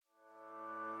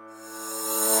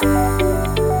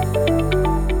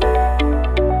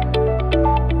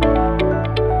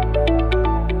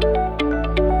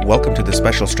Welcome to the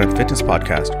Special Strength Fitness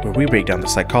Podcast, where we break down the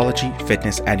psychology,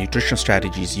 fitness, and nutrition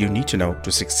strategies you need to know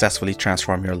to successfully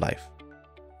transform your life.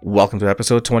 Welcome to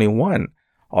episode 21.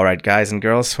 All right, guys and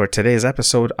girls, for today's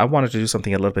episode, I wanted to do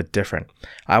something a little bit different.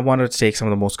 I wanted to take some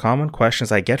of the most common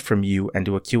questions I get from you and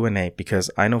do a Q&A,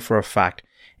 because I know for a fact,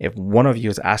 if one of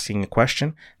you is asking a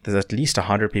question, there's at least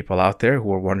 100 people out there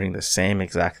who are wondering the same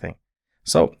exact thing.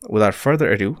 So without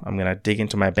further ado, I'm going to dig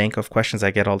into my bank of questions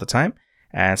I get all the time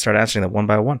and start answering them one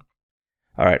by one.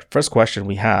 All right, first question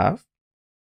we have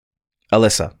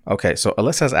Alyssa. Okay, so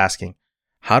Alyssa is asking,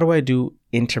 how do I do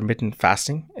intermittent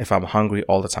fasting if I'm hungry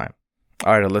all the time?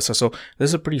 All right, Alyssa, so this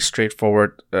is a pretty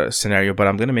straightforward scenario, but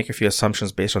I'm going to make a few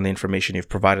assumptions based on the information you've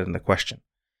provided in the question.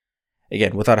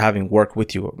 Again, without having worked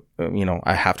with you,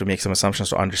 I have to make some assumptions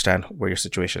to understand where your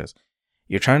situation is.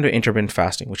 You're trying to do intermittent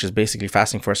fasting, which is basically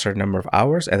fasting for a certain number of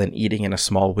hours and then eating in a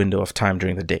small window of time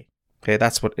during the day. Okay,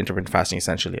 that's what intermittent fasting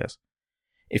essentially is.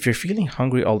 If you're feeling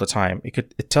hungry all the time,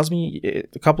 it tells me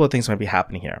a couple of things might be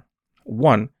happening here.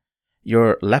 One,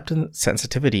 your leptin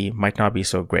sensitivity might not be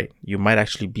so great. You might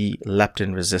actually be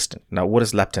leptin resistant. Now, what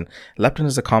is leptin? Leptin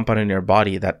is a compound in your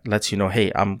body that lets you know, hey,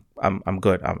 I'm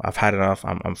good. I've had enough.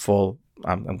 I'm full.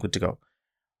 I'm good to go.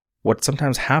 What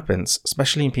sometimes happens,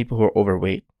 especially in people who are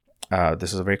overweight,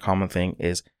 this is a very common thing,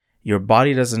 is your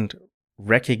body doesn't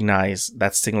recognize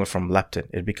that signal from leptin.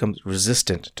 It becomes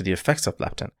resistant to the effects of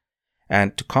leptin.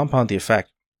 And to compound the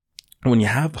effect, when you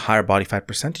have higher body fat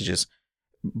percentages,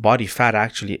 body fat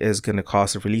actually is going to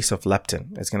cause a release of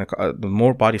leptin. It's going to the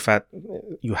more body fat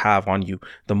you have on you,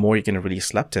 the more you're going to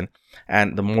release leptin,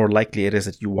 and the more likely it is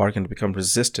that you are going to become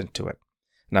resistant to it.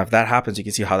 Now, if that happens, you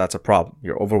can see how that's a problem.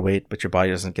 You're overweight, but your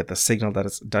body doesn't get the signal that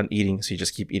it's done eating, so you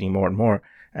just keep eating more and more,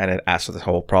 and it adds to the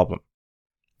whole problem.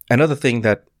 Another thing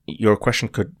that your question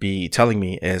could be telling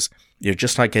me is you're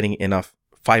just not getting enough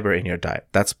fiber in your diet.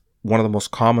 That's one of the most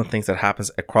common things that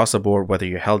happens across the board, whether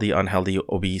you're healthy, unhealthy,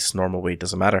 obese, normal weight,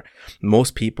 doesn't matter.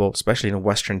 Most people, especially in a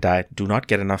Western diet, do not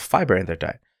get enough fiber in their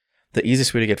diet. The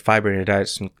easiest way to get fiber in your diet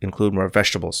is to include more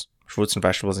vegetables, fruits and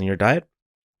vegetables in your diet.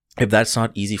 If that's not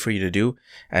easy for you to do,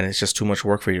 and it's just too much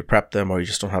work for you to prep them, or you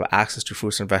just don't have access to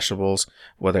fruits and vegetables,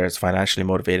 whether it's financially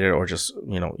motivated or just,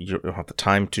 you don't have the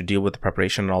time to deal with the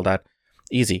preparation and all that,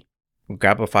 easy.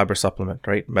 Grab a fiber supplement,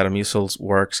 right? Metamucil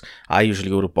works. I usually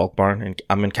go to Bulk Barn, and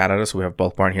I'm in Canada, so we have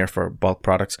Bulk Barn here for bulk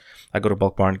products. I go to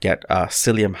Bulk Barn, get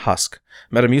psyllium husk.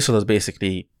 Metamucil is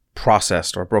basically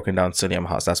processed or broken down psyllium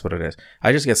husk. That's what it is.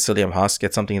 I just get psyllium husk,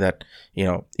 get something that,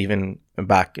 even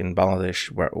back in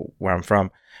Bangladesh, where I'm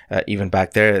from, even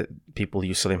back there, people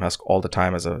use psyllium husk all the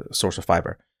time as a source of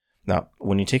fiber. Now,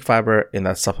 when you take fiber in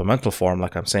that supplemental form,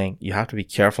 like I'm saying, you have to be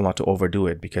careful not to overdo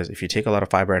it, because if you take a lot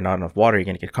of fiber and not enough water, you're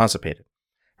going to get constipated,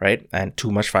 right? And too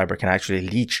much fiber can actually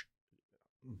leach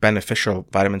beneficial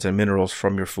vitamins and minerals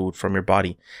from your food, from your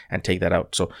body, and take that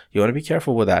out. So you want to be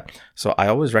careful with that. So I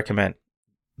always recommend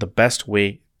the best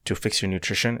way to fix your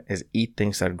nutrition is eat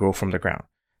things that grow from the ground,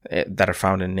 that are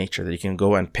found in nature, that you can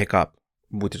go and pick up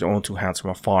with your own two hands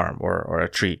from a farm or a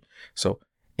tree. So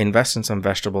invest in some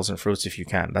vegetables and fruits if you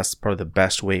can. That's probably the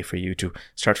best way for you to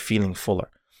start feeling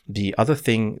fuller. The other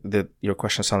thing that your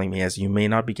question is telling me is you may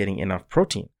not be getting enough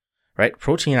protein, right?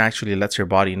 Protein actually lets your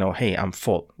body know, hey, I'm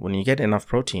full. When you get enough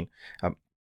protein,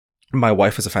 my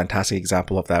wife is a fantastic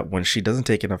example of that. When she doesn't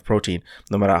take enough protein,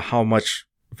 no matter how much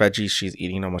veggies she's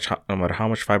eating, no matter how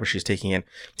much fiber she's taking in,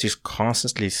 she's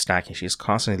constantly snacking. She's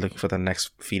constantly looking for the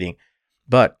next feeding.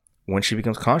 But when she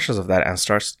becomes conscious of that and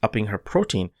starts upping her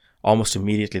protein, almost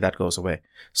immediately that goes away.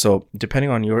 So depending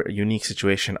on your unique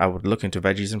situation, I would look into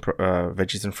veggies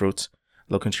and fruits,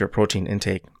 look into your protein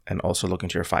intake, and also look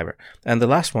into your fiber. And the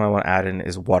last one I want to add in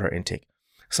is water intake.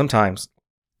 Sometimes,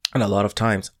 and a lot of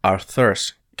times, our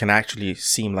thirst can actually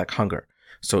seem like hunger.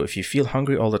 So if you feel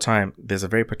hungry all the time, there's a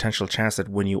very potential chance that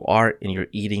when you are in your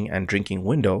eating and drinking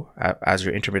window, as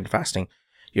you're intermittent fasting,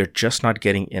 you're just not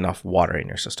getting enough water in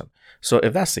your system. So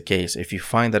if that's the case, if you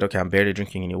find that, okay, I'm barely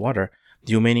drinking any water,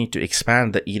 you may need to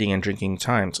expand the eating and drinking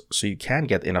times so you can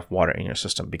get enough water in your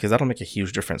system, because that'll make a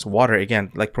huge difference. Water,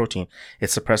 again, like protein,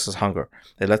 it suppresses hunger.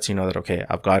 It lets you know that, okay,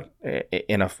 I've got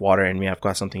enough water in me. I've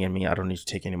got something in me. I don't need to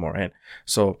take any more in.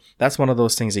 So that's one of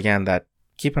those things, again, that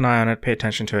keep an eye on it, pay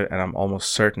attention to it, and I'm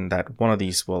almost certain that one of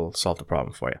these will solve the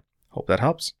problem for you. Hope that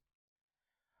helps.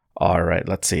 All right,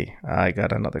 let's see. I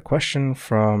got another question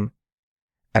from,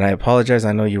 and I apologize,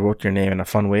 I know you wrote your name in a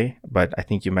fun way, but I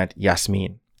think you meant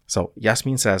Yasmin. So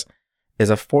Yasmin says, is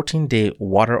a 14-day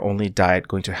water-only diet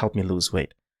going to help me lose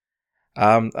weight?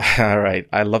 All right,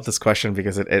 I love this question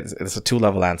because it's a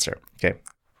two-level answer. Okay,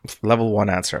 level one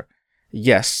answer.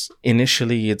 yes,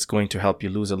 initially it's going to help you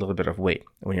lose a little bit of weight.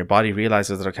 When your body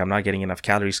realizes that, okay, I'm not getting enough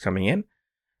calories coming in,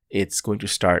 it's going to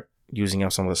start using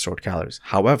up some of the stored calories.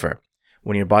 However,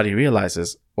 when your body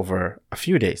realizes over a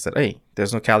few days that, hey,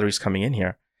 there's no calories coming in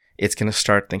here, it's going to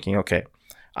start thinking, okay,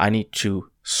 I need to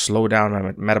slow down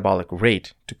my metabolic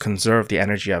rate to conserve the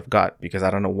energy I've got because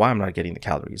I don't know why I'm not getting the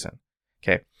calories in.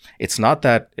 Okay. It's not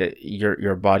that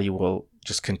your body will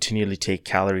just continually take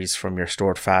calories from your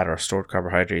stored fat or stored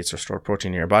carbohydrates or stored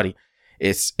protein in your body.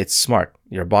 It's smart.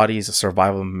 Your body is a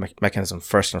survival mechanism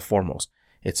first and foremost.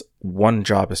 Its one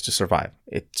job is to survive.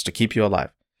 It's to keep you alive.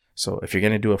 So if you're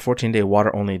going to do a 14-day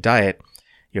water-only diet,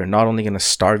 you're not only going to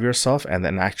starve yourself and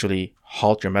then actually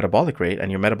halt your metabolic rate. And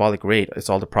your metabolic rate, it's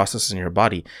all the processes in your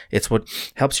body. It's what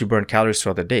helps you burn calories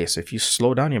throughout the day. So if you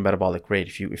slow down your metabolic rate,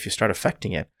 if you start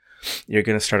affecting it, you're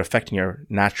going to start affecting your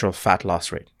natural fat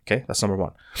loss rate. Okay, that's number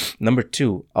one. Number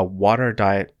two, a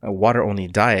water-only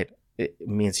diet, it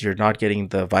means you're not getting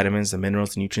the vitamins, the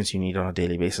minerals, the nutrients you need on a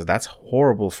daily basis. That's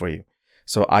horrible for you.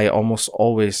 So I almost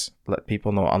always let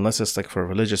people know, unless it's like for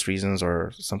religious reasons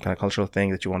or some kind of cultural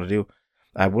thing that you want to do,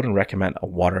 I wouldn't recommend a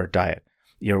water diet.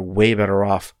 You're way better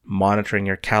off monitoring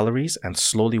your calories and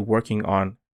slowly working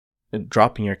on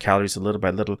dropping your calories a little by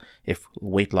little if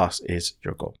weight loss is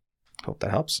your goal. Hope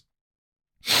that helps.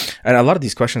 And a lot of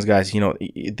these questions, guys,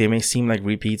 they may seem like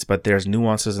repeats, but there's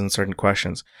nuances in certain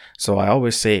questions. So I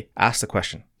always say, ask the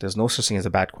question. There's no such thing as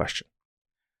a bad question.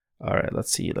 All right,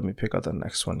 let's see. Let me pick out the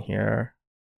next one here.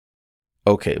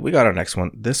 Okay, we got our next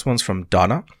one. This one's from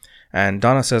Donna. And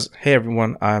Donna says, hey,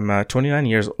 everyone, I'm 29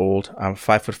 years old. I'm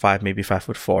 5'5", maybe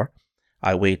 5'4".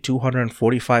 I weigh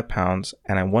 245 pounds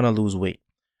and I want to lose weight.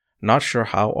 Not sure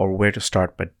how or where to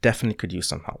start, but definitely could use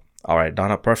some help. All right,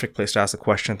 Donna, perfect place to ask a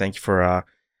question. Thank you for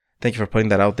putting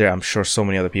that out there. I'm sure so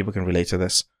many other people can relate to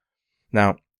this.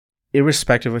 Now,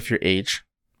 irrespective of your age,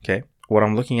 okay, what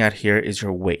I'm looking at here is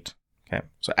your weight. Okay,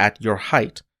 so at your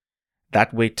height,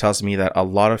 that weight tells me that a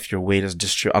lot of your weight is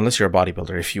distributed, unless you're a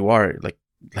bodybuilder. If you are,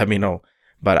 let me know,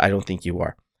 but I don't think you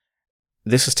are.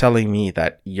 This is telling me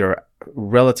that you're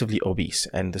relatively obese,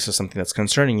 and this is something that's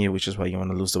concerning you, which is why you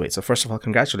want to lose the weight. So first of all,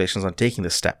 congratulations on taking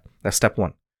this step. That's step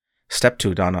one. Step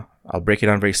two, Donna, I'll break it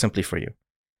down very simply for you.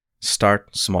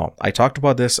 Start small. I talked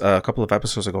about this a couple of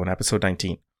episodes ago in episode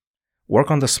 19. Work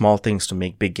on the small things to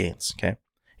make big gains, okay?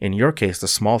 In your case, the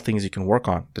small things you can work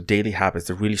on, the daily habits,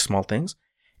 the really small things,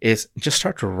 is just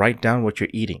start to write down what you're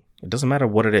eating. It doesn't matter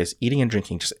what it is, eating and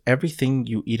drinking, just everything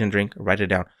you eat and drink, write it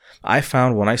down. I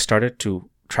found when I started to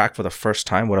track for the first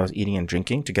time what I was eating and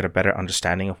drinking to get a better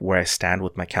understanding of where I stand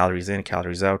with my calories in,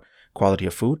 calories out, quality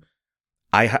of food,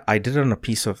 I did it on a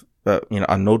piece of,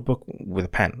 a notebook with a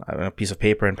pen, a piece of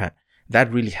paper and pen.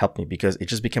 That really helped me because it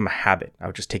just became a habit. I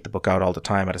would just take the book out all the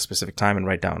time at a specific time and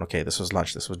write down, okay, this was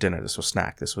lunch, this was dinner, this was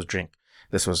snack, this was drink,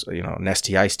 this was,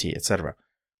 Nestea iced tea, etc.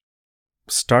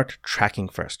 Start tracking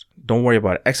first. Don't worry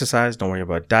about exercise. Don't worry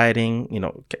about dieting.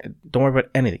 Don't worry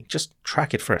about anything. Just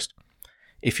track it first.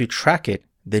 If you track it,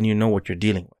 then you know what you're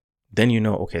dealing with. Then you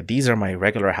know, okay, these are my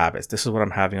regular habits. This is what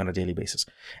I'm having on a daily basis.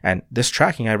 And this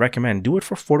tracking, I recommend do it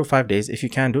for 4 to 5 days. If you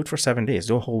can, do it for 7 days.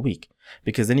 Do a whole week,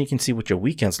 because then you can see what your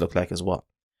weekends look like as well.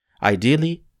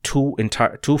 Ideally, 2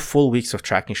 full weeks of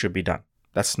tracking should be done.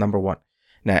 That's number one.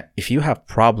 Now, if you have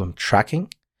problem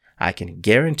tracking, I can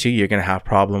guarantee you're going to have a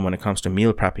problem when it comes to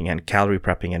meal prepping and calorie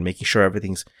prepping and making sure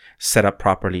everything's set up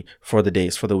properly for the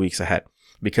days, for the weeks ahead.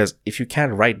 Because if you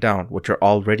can't write down what you're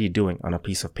already doing on a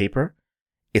piece of paper,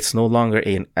 it's no longer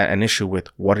an issue with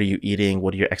what are you eating,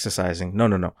 what are you exercising.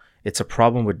 No. It's a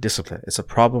problem with discipline. It's a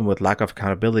problem with lack of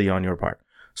accountability on your part.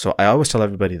 So I always tell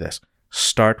everybody this.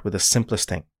 Start with the simplest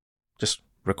thing. Just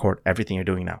record everything you're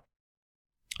doing now.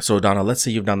 So Donna, let's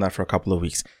say you've done that for a couple of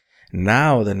weeks.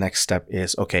 Now the next step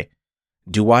is, okay,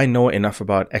 do I know enough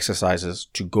about exercises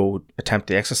to go attempt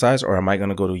the exercise, or am I going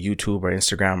to go to YouTube or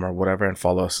Instagram or whatever and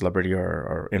follow a celebrity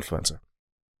or influencer?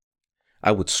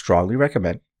 I would strongly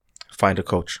recommend find a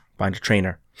coach, find a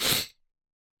trainer.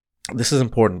 This is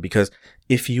important because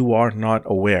if you are not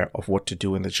aware of what to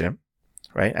do in the gym,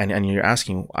 right, and you're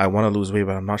asking, I want to lose weight,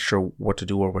 but I'm not sure what to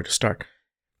do or where to start,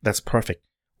 that's perfect.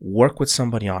 Work with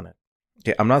somebody on it.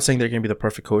 Okay, I'm not saying they're going to be the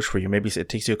perfect coach for you. Maybe it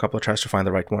takes you a couple of tries to find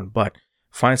the right one, but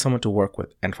find someone to work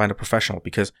with and find a professional,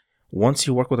 because once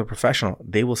you work with a professional,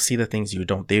 they will see the things you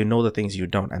don't. They know the things you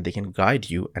don't, and they can guide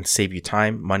you and save you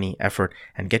time, money, effort,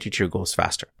 and get you to your goals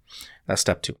faster. That's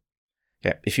step 2.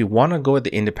 Okay, if you want to go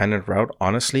the independent route,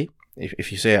 honestly,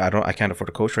 if you say, I can't afford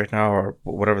a coach right now, or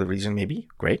whatever the reason may be,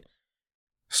 great.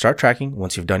 Start tracking.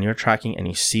 Once you've done your tracking and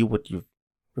you see what you've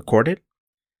recorded,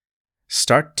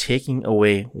 start taking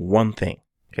away one thing.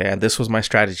 Okay, and this was my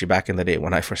strategy back in the day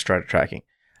when I first started tracking.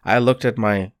 I looked at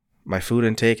my food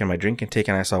intake and my drink intake,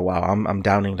 and I saw, wow, I'm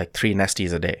downing like 3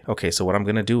 Nestes a day. Okay, so what I'm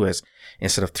gonna do is,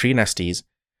 instead of 3 Nestes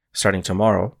starting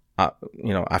tomorrow,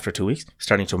 after 2 weeks,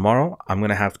 starting tomorrow, I'm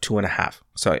gonna have 2.5.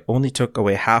 So I only took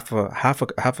away half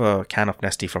a can of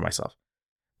Nestea for myself.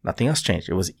 Nothing else changed.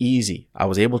 It was easy. I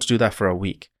was able to do that for a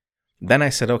week. Then I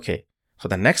said, okay, for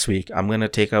the next week, I'm gonna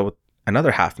take out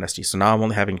another half Nestea. So now I'm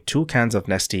only having 2 cans of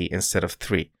Nestea instead of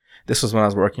 3. This was when I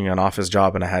was working an office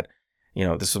job, and I had,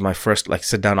 this was my first like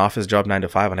sit down office job, 9 to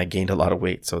 5, and I gained a lot of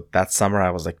weight. So that summer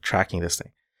I was like tracking this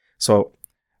thing. So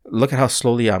look at how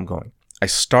slowly I'm going. I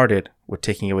started with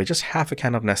taking away just half a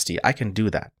can of Nestea. I can do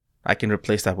that. I can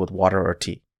replace that with water or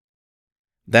tea.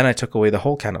 Then I took away the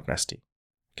whole can of Nestea.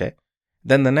 Okay.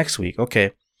 Then the next week,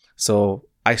 okay, so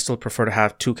I still prefer to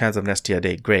have 2 cans of Nestea a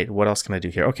day. Great. What else can I do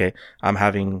here? Okay, I'm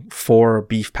having 4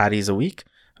 beef patties a week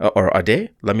or a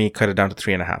day. Let me cut it down to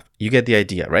 3.5. You get the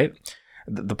idea, right?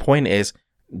 The point is,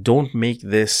 don't make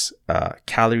this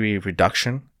calorie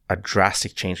reduction a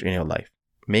drastic change in your life.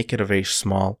 Make it a very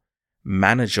small,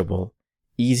 manageable,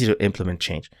 easy to implement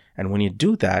change. And when you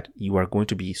do that, you are going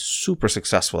to be super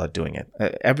successful at doing it.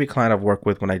 Every client I've worked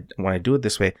with, when I do it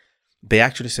this way, they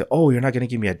actually say, oh, you're not going to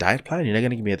give me a diet plan? You're not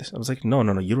going to give me this? I was like, no,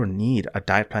 you don't need a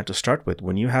diet plan to start with.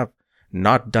 When you have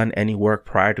not done any work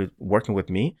prior to working with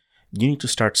me, you need to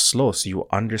start slow so you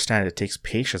understand it takes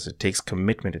patience, it takes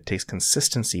commitment, it takes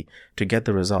consistency to get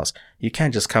the results. You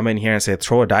can't just come in here and say,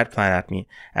 throw a diet plan at me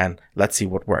and let's see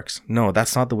what works. No,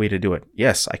 that's not the way to do it.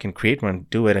 Yes, I can create one,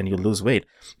 do it, and you'll lose weight.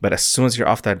 But as soon as you're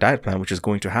off that diet plan, which is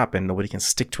going to happen, nobody can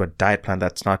stick to a diet plan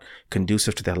that's not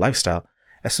conducive to their lifestyle.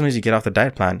 As soon as you get off the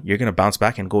diet plan, you're going to bounce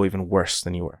back and go even worse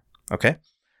than you were. Okay?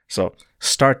 So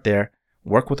start there.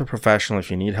 Work with a professional.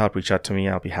 If you need help, reach out to me.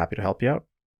 I'll be happy to help you out.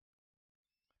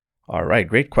 All right.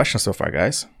 Great question so far,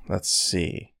 guys. Let's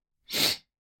see.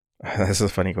 This is a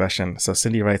funny question. So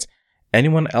Cindy writes,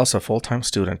 anyone else a full-time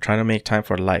student trying to make time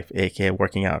for life, aka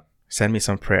working out? Send me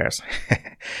some prayers.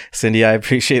 Cindy, I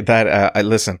appreciate that.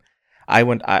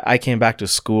 I came back to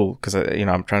school because,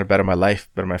 I'm trying to better my life,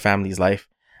 better my family's life.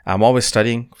 I'm always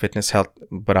studying fitness, health,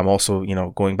 but I'm also,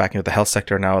 going back into the health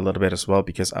sector now a little bit as well,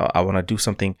 because I want to do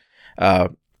something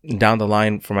down the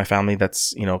line for my family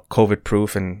that's, COVID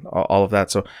proof and all of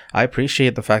that. So I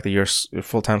appreciate the fact that you're a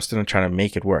full-time student trying to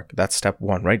make it work. That's step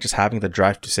one, right? Just having the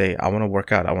drive to say, I want to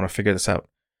work out. I want to figure this out.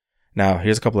 Now,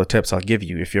 here's a couple of tips I'll give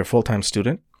you. If you're a full-time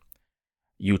student,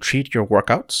 you treat your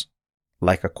workouts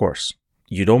like a course.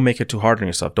 You don't make it too hard on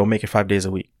yourself. Don't make it 5 days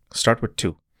a week. Start with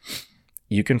 2.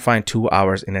 You can find 2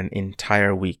 hours in an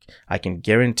entire week. I can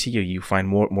guarantee you find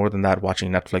more than that watching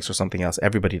Netflix or something else.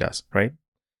 Everybody does, right?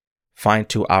 Find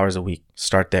 2 hours a week.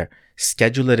 Start there.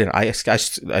 Schedule it in. I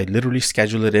literally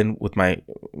schedule it in with my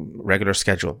regular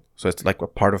schedule. So it's like a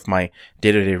part of my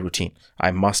day-to-day routine.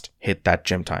 I must hit that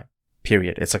gym time,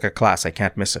 period. It's like a class. I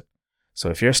can't miss it. So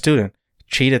if you're a student,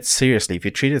 treat it seriously. If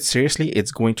you treat it seriously,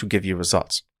 it's going to give you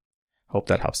results. Hope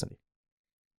that helps, Cindy.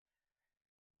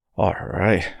 All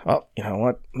right. Well, you know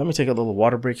what? Let me take a little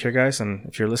water break here, guys. And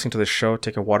if you're listening to this show,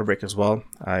 take a water break as well.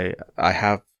 I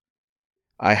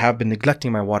have been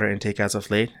neglecting my water intake as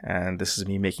of late, and this is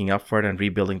me making up for it and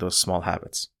rebuilding those small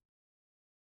habits.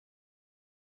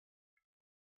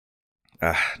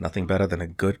 Nothing better than a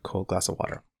good cold glass of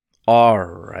water. All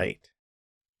right.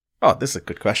 Oh, this is a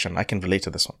good question. I can relate to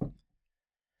this one.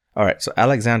 All right. So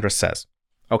Alexandra says,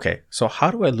 okay, so how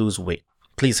do I lose weight?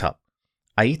 Please help.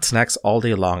 I eat snacks all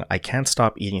day long. I can't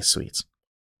stop eating sweets.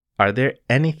 Is there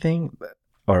anything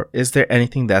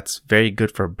that's very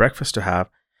good for breakfast to have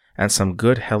and some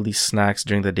good healthy snacks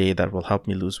during the day that will help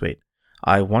me lose weight?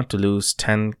 I want to lose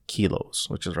 10 kilos,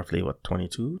 which is roughly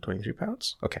 22, 23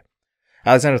 pounds? Okay.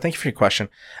 Alexander, thank you for your question.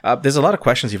 There's a lot of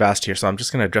questions you've asked here, so I'm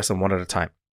just going to address them one at a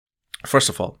time. First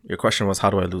of all, your question was, how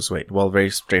do I lose weight? Well, very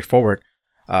straightforward.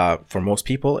 For most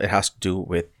people, it has to do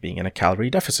with being in a calorie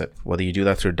deficit, whether you do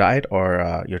that through diet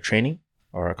or your training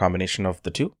or a combination of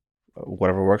the two,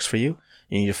 whatever works for you.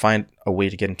 You need to find a way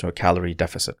to get into a calorie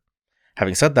deficit.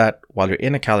 Having said that, while you're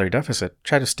in a calorie deficit,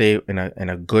 try to stay in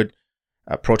a good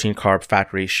protein, carb,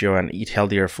 fat ratio and eat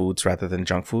healthier foods rather than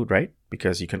junk food, right?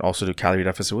 Because you can also do calorie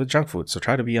deficit with junk food. So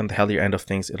try to be on the healthier end of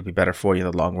things. It'll be better for you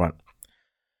in the long run.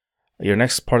 Your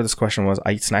next part of this question was,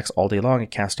 I eat snacks all day long and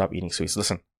can't stop eating sweets.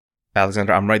 Listen,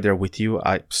 Alexander, I'm right there with you.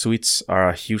 Sweets are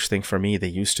a huge thing for me. They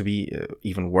used to be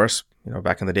even worse,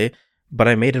 back in the day, but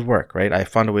I made it work, right? I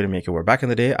found a way to make it work. Back in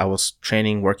the day, I was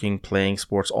training, working, playing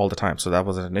sports all the time. So that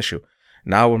wasn't an issue.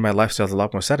 Now when my lifestyle is a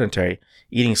lot more sedentary,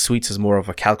 eating sweets is more of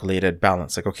a calculated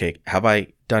balance. Like, okay, have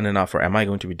I done enough or am I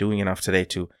going to be doing enough today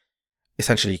to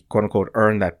essentially, quote unquote,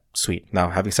 earn that sweet? Now,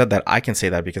 having said that, I can say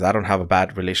that because I don't have a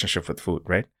bad relationship with food,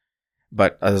 right?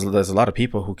 But there's a lot of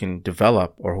people who can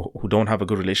develop or who don't have a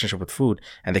good relationship with food,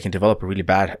 and they can develop a really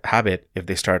bad habit if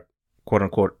they start quote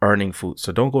unquote earning food.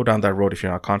 So don't go down that road if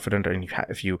you're not confident, or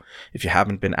if you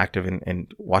haven't been active in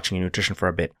watching your nutrition for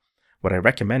a bit. What I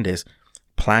recommend is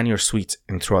plan your sweets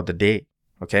in throughout the day.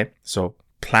 Okay, so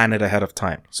plan it ahead of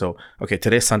time. So, okay,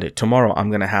 today's Sunday. Tomorrow, I'm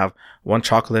going to have one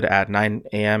chocolate at 9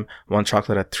 a.m., one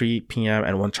chocolate at 3 p.m.,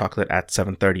 and one chocolate at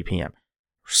 7:30 p.m.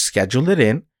 Schedule it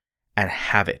in and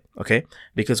have it, okay?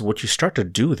 Because what you start to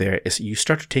do there is you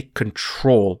start to take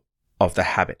control of the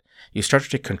habit. You start to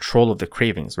take control of the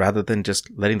cravings rather than just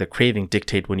letting the craving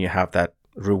dictate when you have that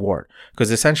reward. Because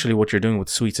essentially what you're doing with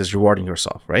sweets is rewarding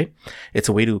yourself, right? It's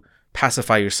a way to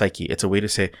pacify your psyche. It's a way to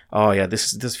say, oh yeah,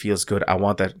 this feels good. I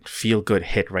want that feel good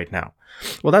hit right now.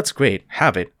 Well, that's great.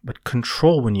 Have it, but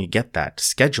control when you get that.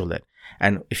 Schedule it.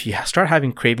 And if you start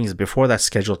having cravings before that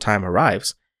scheduled time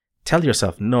arrives, tell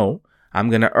yourself, no, I'm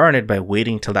going to earn it by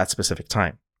waiting till that specific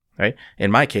time, right?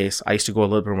 In my case, I used to go a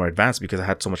little bit more advanced because I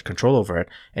had so much control over it.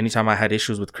 Anytime I had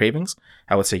issues with cravings,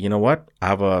 I would say, you know what? I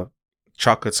have a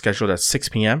chocolate scheduled at 6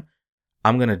 p.m.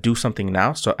 I'm going to do something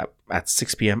now. So at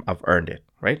 6 p.m., I've earned it,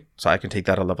 right? So I can take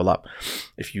that a level up.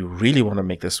 If you really want to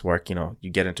make this work, you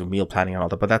get into meal planning and all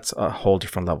that, but that's a whole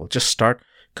different level. Just start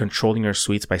controlling your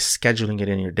sweets by scheduling it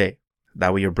in your day.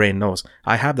 That way your brain knows,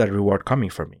 I have that reward coming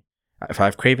for me. If I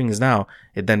have cravings now,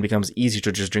 it then becomes easy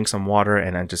to just drink some water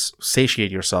and then just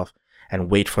satiate yourself and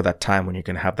wait for that time when you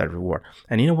can have that reward.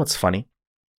 And you know what's funny?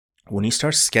 When you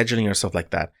start scheduling yourself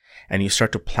like that and you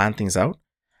start to plan things out,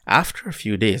 after a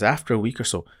few days, after a week or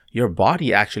so, your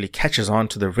body actually catches on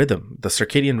to the rhythm, the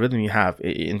circadian rhythm you have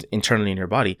internally in your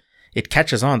body. It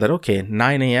catches on that, okay,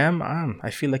 9 a.m.,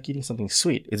 I feel like eating something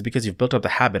sweet. It's because you've built up the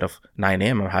habit of 9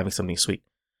 a.m. of having something sweet.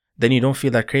 Then you don't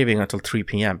feel that craving until 3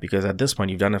 p.m. because at this point,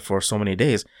 you've done it for so many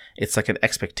days. It's like an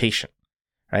expectation,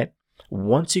 right?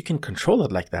 Once you can control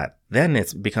it like that, then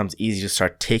it becomes easy to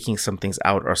start taking some things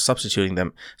out or substituting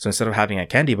them. So instead of having a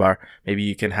candy bar, maybe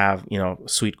you can have,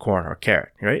 sweet corn or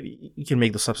carrot, right? You can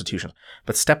make the substitutions.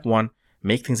 But step one,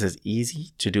 make things as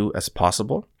easy to do as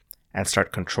possible and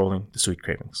start controlling the sweet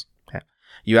cravings. Okay.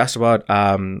 You asked about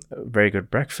very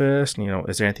good breakfast.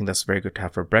 Is there anything that's very good to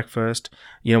have for breakfast?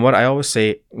 You know what? I always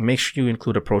say, make sure you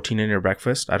include a protein in your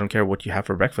breakfast. I don't care what you have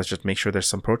for breakfast. Just make sure there's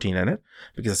some protein in it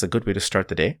because it's a good way to start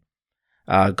the day.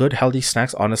 Good healthy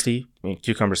snacks, honestly,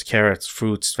 cucumbers, carrots,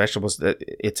 fruits, vegetables,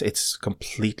 it's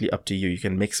completely up to you. You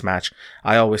can mix match.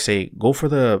 I always say go for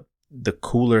the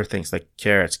cooler things like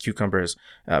carrots, cucumbers,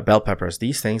 bell peppers.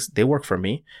 These things, they work for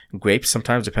me. Grapes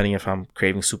sometimes, depending if I'm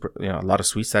craving a lot of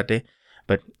sweets that day.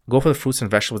 But go for the fruits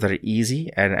and vegetables that are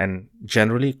easy and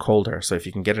generally colder. So if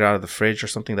you can get it out of the fridge or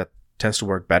something, that tends to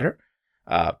work better.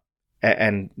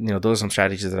 And those are some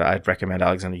strategies that I'd recommend,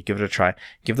 Alexander. You give it a try.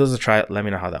 Give those a try. Let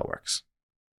me know how that works.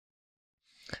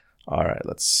 All right,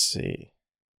 let's see.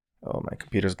 Oh, my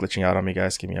computer's glitching out on me,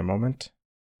 guys. Give me a moment.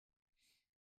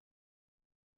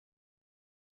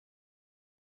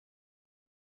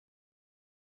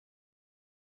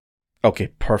 Okay,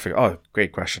 perfect. Oh,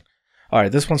 great question. All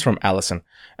right, this one's from Allison.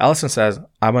 Allison says,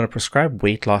 I'm on a prescribed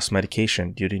weight loss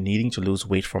medication due to needing to lose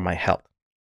weight for my health.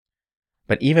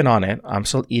 But even on it, I'm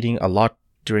still eating a lot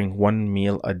during one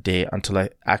meal a day until I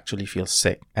actually feel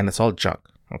sick. And it's all junk,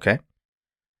 okay?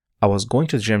 I was going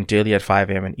to the gym daily at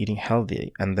 5 a.m. and eating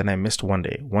healthy, and then I missed one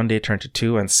day. One day turned to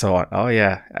 2 and so on. Oh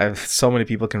yeah, so many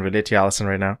people can relate to you, Allison,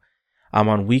 right now. I'm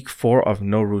on week 4 of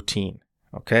no routine.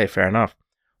 Okay, fair enough.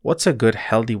 What's a good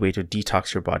healthy way to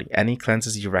detox your body? Any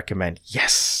cleanses you recommend?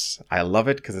 Yes, I love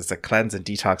it because it's a cleanse and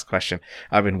detox question.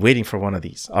 I've been waiting for one of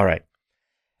these. All right,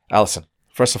 Allison,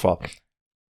 first of all,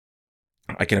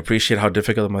 I can appreciate how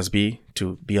difficult it must be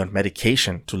to be on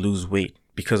medication to lose weight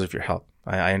because of your health.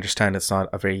 I understand it's not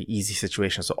a very easy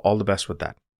situation, so all the best with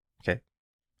that. Okay.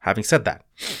 Having said that,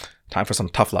 time for some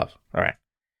tough love. All right.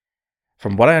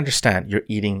 From what I understand, you're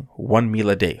eating one meal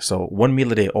a day. So 1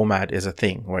 meal a day, OMAD, is a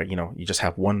thing where, you just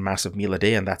have one massive meal a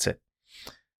day and that's it.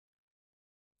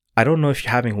 I don't know if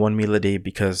you're having 1 meal a day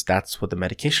because that's what the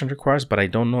medication requires, but I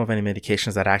don't know of any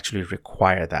medications that actually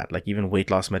require that. Like even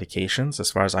weight loss medications, as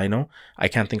far as I know, I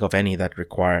can't think of any that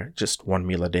require just 1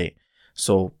 meal a day.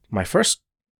 So my first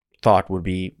thought would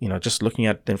be, just looking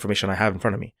at the information I have in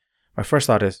front of me, my first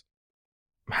thought is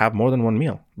have more than one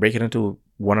meal. Break it into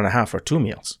 1.5 or 2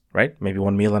 meals, right? Maybe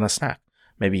 1 meal and a snack,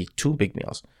 maybe 2 big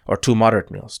meals or 2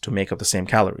 moderate meals to make up the same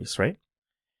calories, right?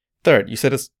 Third, you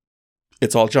said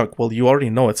it's all junk. Well, you already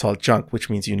know it's all junk, which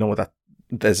means you know that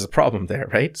there's a problem there,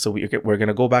 right? So we're going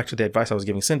to go back to the advice I was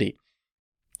giving Cindy.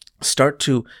 Start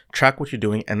to track what you're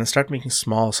doing and then start making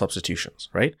small substitutions,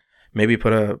 right? Maybe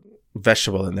put a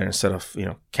vegetable in there instead of,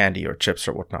 candy or chips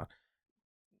or whatnot.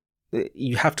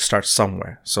 you have to start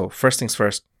somewhere. So first things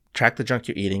first, track the junk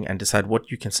you're eating and decide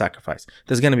what you can sacrifice.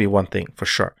 There's going to be one thing for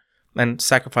sure. And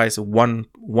sacrifice one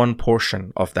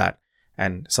portion of that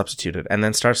and substitute it. And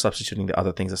then start substituting the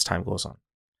other things as time goes on.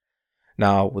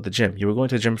 Now, with the gym, you were going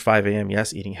to the gym at 5 a.m.,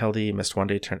 yes, eating healthy, missed one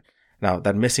day. Now,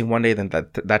 that missing one day, then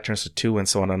that turns to 2 and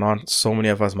so on and on. So many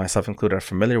of us, myself included, are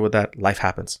familiar with that. Life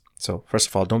happens. So first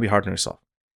of all, don't be hard on yourself.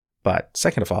 But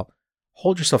second of all,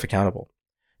 hold yourself accountable.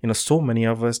 So many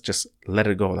of us just let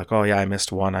it go. Like, oh yeah, I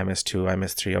missed 1, I missed 2, I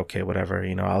missed 3. Okay, whatever.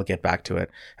 I'll get back to it.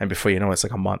 And before you know, it's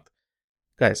like a month.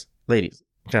 Guys, ladies,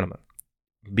 gentlemen,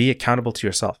 be accountable to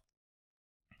yourself.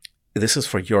 This is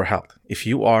for your health. If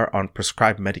you are on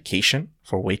prescribed medication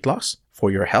for weight loss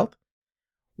for your health,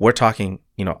 we're talking,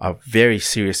 a very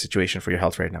serious situation for your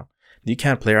health right now. You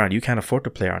can't play around. You can't afford to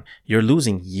play around. You're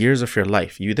losing years of your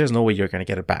life. There's no way you're going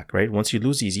to get it back, right? Once you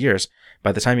lose these years,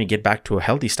 by the time you get back to a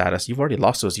healthy status, you've already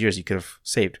lost those years you could have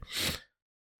saved.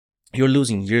 You're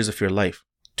losing years of your life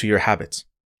to your habits,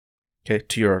 okay,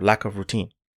 to your lack of routine.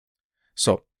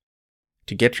 So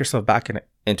to get yourself back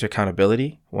into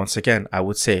accountability, once again, I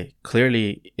would say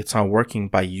clearly it's not working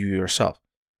by you yourself.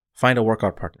 Find a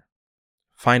workout partner.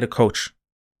 Find a coach.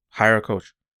 Hire a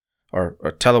coach. Or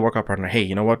tell a workout partner, hey,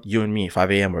 you know what? You and me,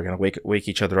 5 a.m., we're going to wake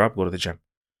each other up, go to the gym.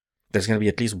 There's going to be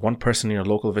at least one person in your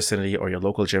local vicinity or your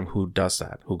local gym who does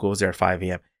that, who goes there at 5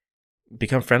 a.m.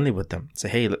 Become friendly with them. Say,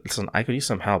 hey, listen, I could use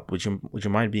some help. Would you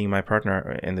mind being my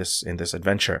partner in this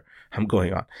adventure I'm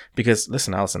going on? Because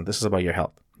listen, Allison, this is about your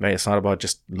health, right? It's not about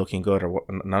just looking good or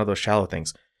none of those shallow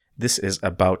things. This is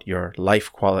about your life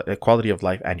quality of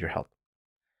life and your health.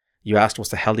 You asked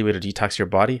what's the healthy way to detox your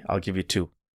body? I'll give you 2.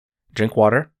 Drink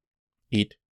water.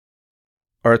 Eat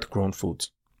earth-grown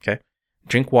foods, okay?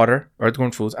 Drink water,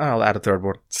 earth-grown foods, and I'll add a third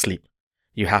word, sleep.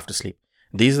 You have to sleep.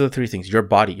 These are the 3 things. Your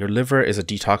body, your liver is a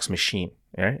detox machine.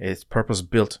 Yeah? It's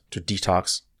purpose-built to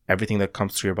detox everything that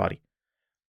comes through your body.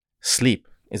 Sleep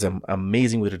is an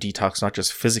amazing way to detox, not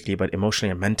just physically, but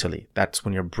emotionally and mentally. That's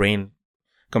when your brain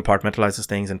compartmentalizes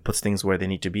things and puts things where they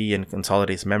need to be and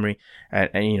consolidates memory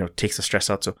and takes the stress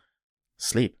out. So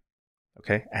sleep,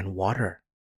 okay? And water.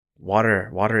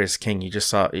 Water is king. You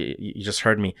just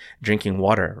heard me drinking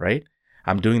water, right?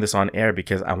 I'm doing this on air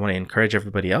because I want to encourage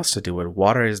everybody else to do it.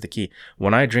 Water is the key.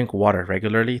 When I drink water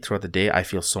regularly throughout the day, I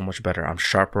feel so much better. I'm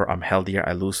sharper. I'm healthier.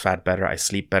 I lose fat better. I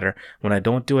sleep better. When I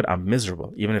don't do it, I'm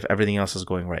miserable, even if everything else is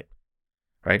going right.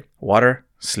 Right? Water,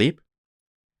 sleep,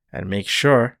 and make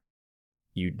sure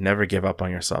you never give up on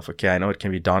yourself. Okay? I know it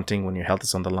can be daunting when your health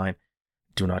is on the line.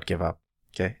 Do not give up.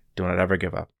 Okay? Do not ever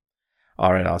give up.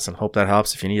 All right, Allison. Hope that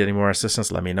helps. If you need any more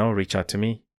assistance, let me know. Reach out to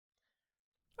me.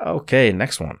 Okay,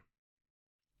 next one.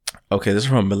 Okay, this is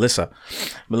from Melissa.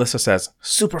 Melissa says,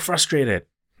 super frustrated.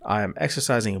 I am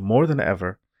exercising more than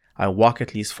ever. I walk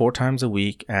at least 4 times a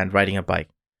week and riding a bike.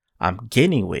 I'm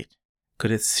gaining weight.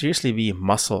 Could it seriously be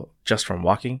muscle just from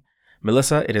walking?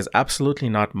 Melissa, it is absolutely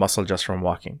not muscle just from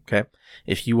walking, okay?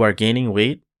 If you are gaining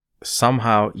weight,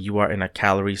 somehow you are in a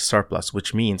calorie surplus,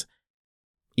 which means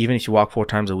even if you walk 4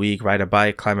 times a week, ride a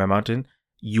bike, climb a mountain,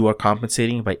 you are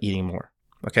compensating by eating more.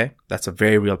 Okay? That's a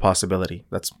very real possibility.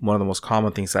 That's one of the most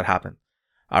common things that happen.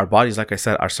 Our bodies, like I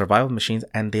said, are survival machines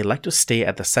and they like to stay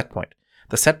at the set point.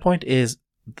 The set point is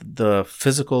the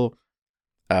physical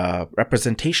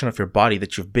representation of your body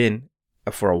that you've been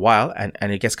for a while and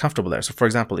it gets comfortable there. So for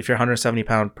example, if you're a 170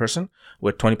 pound person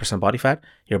with 20% body fat,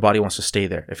 your body wants to stay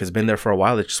there. If it's been there for a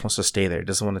while, it just wants to stay there. It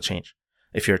doesn't want to change.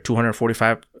 If you're a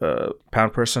 245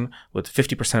 pound person with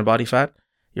 50% body fat,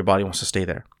 your body wants to stay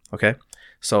there. Okay?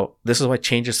 So this is why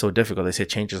change is so difficult. They say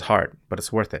change is hard, but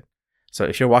it's worth it. So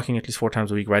if you're walking at least 4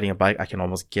 times a week, riding a bike, I can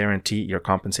almost guarantee you're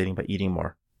compensating by eating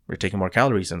more. You're taking more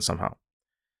calories in somehow.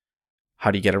 How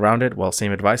do you get around it? Well,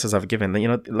 same advice as I've given.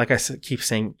 Like I keep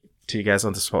saying to you guys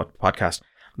on this podcast,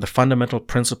 the fundamental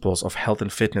principles of health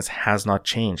and fitness has not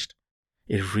changed.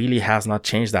 It really has not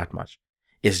changed that much.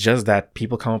 It's just that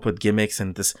people come up with gimmicks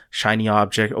and this shiny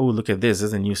object. Oh, look at this. This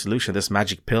is a new solution. This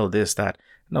magic pill, this, that.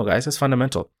 No, guys, it's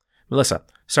fundamental. Melissa,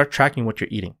 start tracking what you're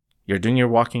eating. You're doing your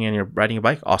walking and you're riding a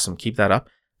bike. Awesome. Keep that up.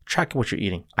 Track what you're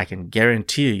eating. I can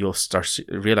guarantee you'll start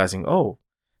realizing, oh,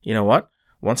 you know what?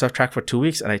 Once I've tracked for 2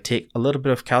 weeks and I take a little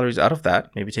bit of calories out of that,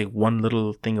 maybe take one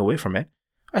little thing away from it,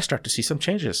 I start to see some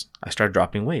changes. I start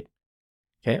dropping weight.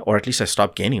 Okay. Or at least I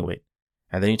stop gaining weight.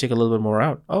 And then you take a little bit more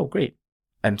out. Oh, great.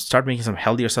 And start making some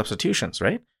healthier substitutions,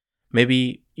 right?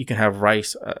 Maybe you can have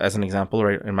rice as an example,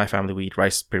 right? In my family, we eat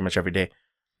rice pretty much every day.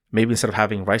 Maybe instead of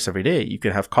having rice every day, you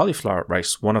can have cauliflower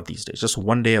rice one of these days, just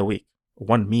 1 day a week,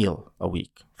 1 meal a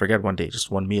week. Forget 1 day, just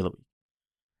 1 meal a week,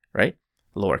 right?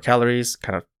 Lower calories,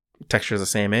 kind of texture is the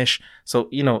same-ish. So,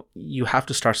 you have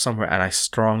to start somewhere, and I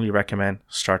strongly recommend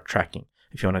start tracking.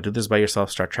 If you want to do this by yourself,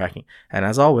 start tracking. And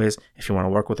as always, if you want to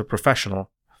work with a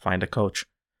professional, find a coach.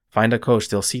 Find a coach.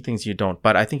 They'll see things you don't.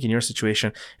 But I think in your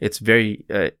situation, it's very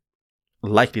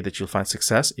likely that you'll find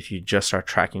success if you just start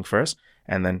tracking first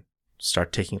and then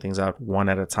start taking things out one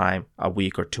at a time, a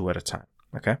week or two at a time.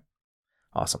 Okay?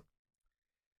 Awesome.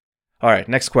 All right,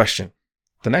 next question.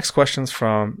 The next question's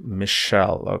from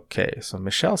Michelle. Okay, so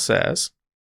Michelle says,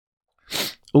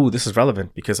 this is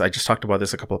relevant because I just talked about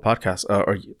this a couple of podcasts,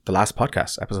 or the last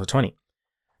podcast, episode 20.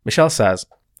 Michelle says,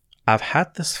 I've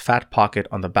had this fat pocket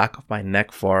on the back of my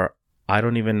neck for I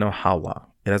don't even know how long.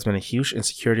 It has been a huge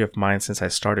insecurity of mine since I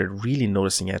started really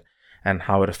noticing it and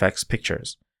how it affects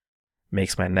pictures.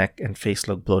 Makes my neck and face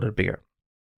look bloated bigger.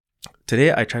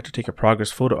 Today, I tried to take a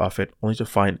progress photo of it, only to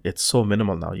find it's so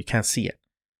minimal now, you can't see it.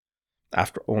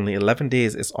 After only 11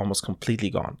 days, it's almost completely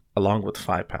gone, along with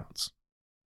 5 pounds.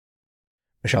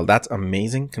 Michelle, that's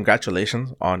amazing.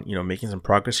 Congratulations on, making some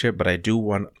progress here. But I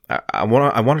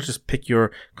want to just pick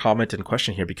your comment and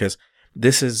question here, because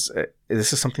this is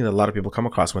something that a lot of people come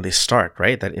across when they start,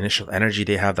 right? That initial energy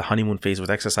they have, the honeymoon phase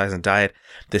with exercise and diet,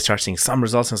 they start seeing some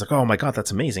results and it's like, oh my God,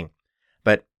 that's amazing.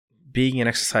 But being an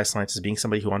exercise scientist, being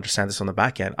somebody who understands this on the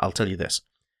back end, I'll tell you this.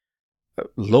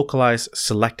 Localized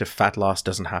selective fat loss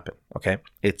doesn't happen, okay?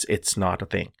 It's not a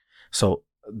thing. So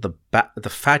the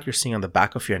fat you're seeing on the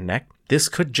back of your neck, this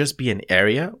could just be an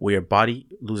area where your body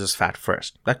loses fat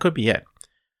first. That could be it.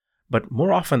 But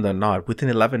more often than not, within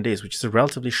 11 days, which is a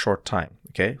relatively short time,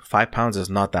 okay? 5 pounds is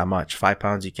not that much. 5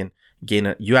 pounds, you can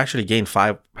you actually gain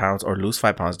 5 pounds or lose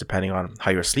 5 pounds depending on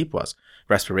how your sleep was.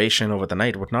 Respiration over the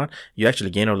night, whatnot, you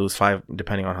actually gain or lose 5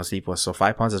 depending on how sleep was. So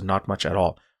 5 pounds is not much at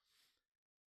all.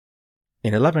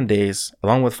 In 11 days,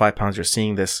 along with 5 pounds, you're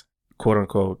seeing this quote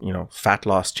unquote, fat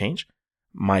loss change.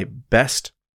 My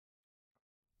best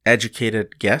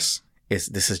educated guess is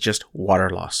this is just water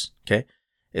loss, okay?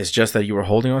 It's just that you were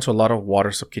holding on to a lot of water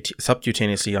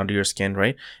subcutaneously under your skin,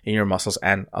 right? In your muscles,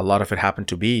 and a lot of it happened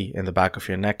to be in the back of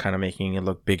your neck, kind of making it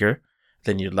look bigger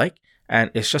than you'd like. And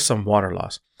it's just some water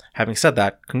loss. Having said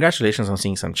that, congratulations on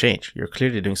seeing some change. You're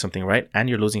clearly doing something right and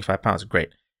you're losing 5 pounds.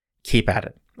 Great. Keep at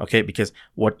it. Okay, because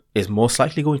what is most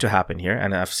likely going to happen here,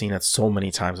 and I've seen it so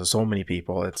many times with so many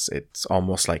people, it's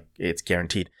almost like it's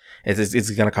guaranteed. It's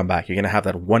going to come back. You're going to have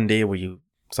that one day where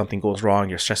something goes wrong,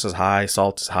 your stress is high,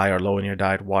 salt is high or low in your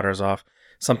diet, water is off,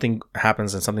 something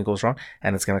happens and something goes wrong,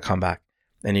 and it's going to come back.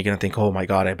 And you're going to think, oh my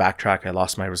God, I backtracked, I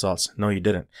lost my results. No, you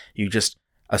didn't. You just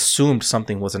assumed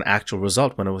something was an actual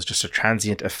result when it was just a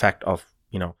transient effect of,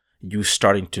 you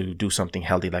starting to do something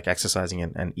healthy like exercising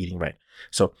and eating right.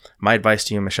 So my advice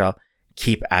to you, Michelle,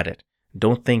 keep at it.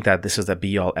 Don't think that this is the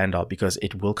be all end all, because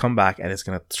it will come back and it's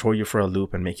going to throw you for a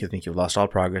loop and make you think you've lost all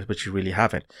progress, but you really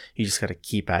haven't. You just got to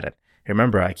keep at it.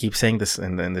 Remember, I keep saying this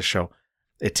in this show.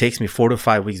 It takes me 4 to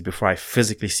 5 weeks before I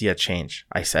physically see a change.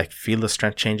 I feel the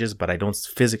strength changes, but I don't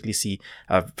physically see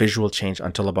a visual change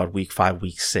until about week 5,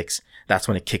 week 6. That's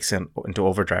when it kicks into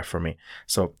overdrive for me.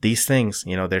 So these things,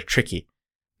 they're tricky.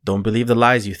 Don't believe the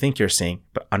lies you think you're seeing,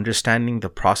 but understanding the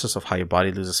process of how your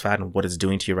body loses fat and what it's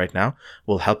doing to you right now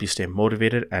will help you stay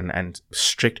motivated and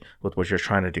strict with what you're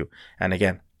trying to do. And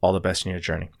again, all the best in your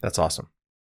journey. That's awesome.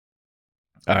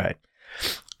 All right.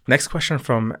 Next question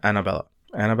from Annabella.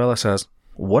 Annabella says,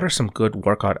 what are some good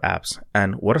workout apps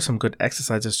and what are some good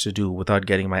exercises to do without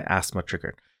getting my asthma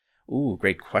triggered? Ooh,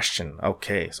 great question.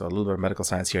 Okay, so a little bit of medical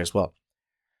science here as well.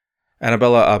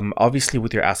 Annabella, obviously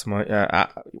with your asthma,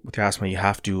 you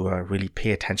have to really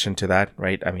pay attention to that,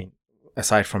 right? I mean,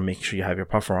 aside from making sure you have your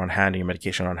puffer on hand and your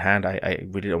medication on hand, I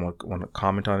really don't want to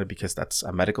comment on it because that's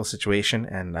a medical situation,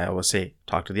 and I always say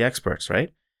talk to the experts,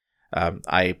 right?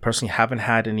 I personally haven't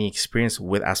had any experience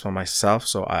with asthma myself,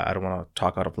 so I don't want to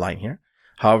talk out of line here.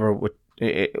 However, with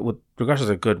regards to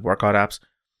the good workout apps,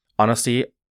 honestly,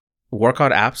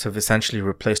 workout apps have essentially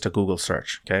replaced a Google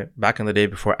search. Okay, back in the day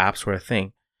before apps were a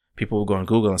thing, people would go on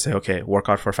Google and say, okay,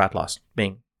 workout for fat loss.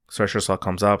 Bing. Search result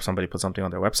comes up. Somebody put something on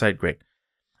their website. Great.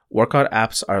 Workout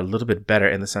apps are a little bit better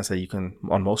in the sense that you can,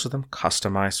 on most of them,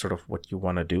 customize sort of what you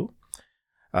want to do.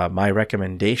 My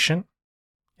recommendation,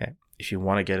 okay, if you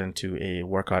want to get into a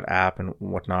workout app and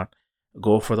whatnot,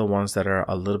 go for the ones that are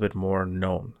a little bit more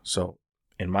known. So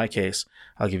in my case,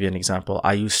 I'll give you an example.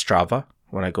 I use Strava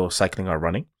when I go cycling or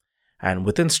running. And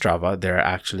within Strava, there are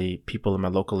actually people in my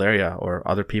local area or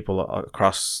other people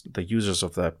across the users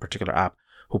of that particular app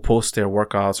who post their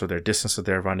workouts or their distance that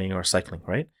they're running or cycling,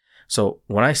 right? So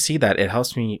when I see that, it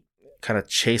helps me kind of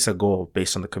chase a goal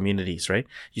based on the communities, right?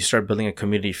 You start building a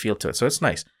community feel to it. So it's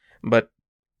nice. But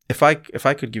if I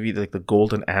could give you like the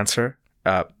golden answer,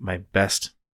 my best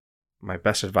my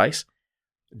best advice,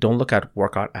 don't look at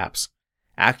workout apps.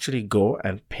 Actually go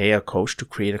and pay a coach to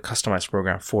create a customized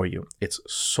program for you. It's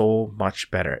so much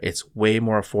better. It's way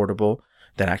more affordable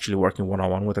than actually working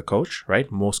one-on-one with a coach,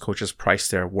 right? Most coaches price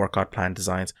their workout plan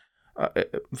designs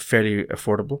fairly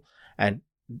affordable, and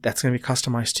that's going to be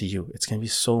customized to you. It's going to be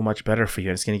so much better for you,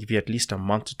 and it's going to give you at least a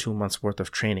month to 2 months worth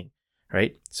of training,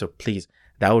 right? So please,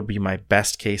 that would be my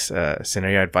best case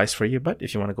scenario advice for you. But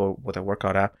if you want to go with a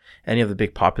workout app, any of the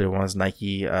big popular ones,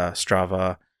 Nike,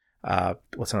 Strava,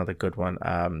 what's another good one?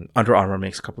 Under Armour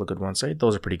makes a couple of good ones, right?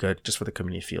 Those are pretty good just for the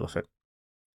community feel of it.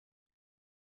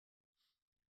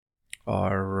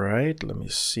 All right, let me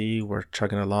see. We're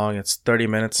chugging along. It's 30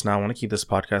 minutes now. I want to keep this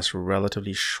podcast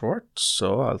relatively short,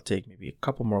 so I'll take maybe a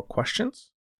couple more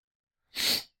questions.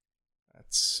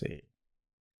 Let's see.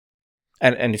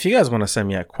 And if you guys want to send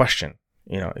me a question,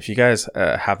 if you guys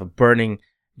have a burning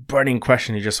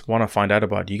question you just want to find out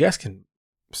about, you guys can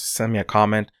send me a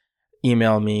comment,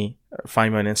 email me,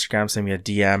 find me on Instagram, send me a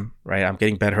DM, right? I'm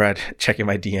getting better at checking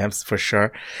my DMs for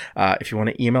sure. If you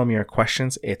want to email me your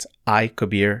questions, it's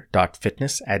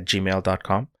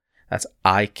ikabir.fitness@gmail.com. That's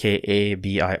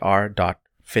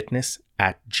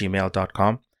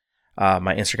ikabir.fitness@gmail.com.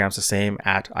 My Instagram's the same,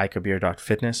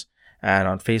 @ikabir.fitness. And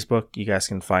on Facebook, you guys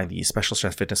can find the Special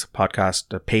Strength Fitness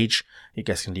podcast page. You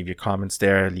guys can leave your comments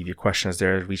there, leave your questions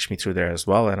there, reach me through there as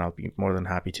well, and I'll be more than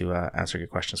happy to answer your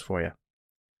questions for you.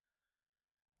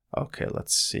 Okay,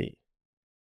 let's see.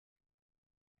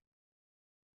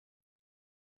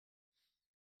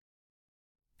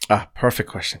 Perfect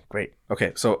question. Great.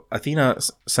 Okay, so Athena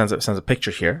sends a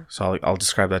picture here, so I'll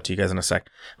describe that to you guys in a sec.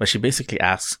 But she basically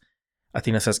asks,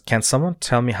 Athena says, can someone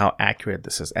tell me how accurate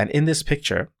this is? And in this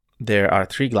picture, there are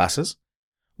 3 glasses.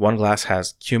 One glass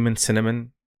has cumin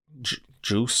cinnamon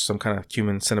juice, some kind of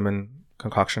cumin cinnamon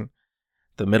concoction.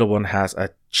 The middle one has a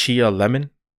chia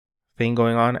lemon thing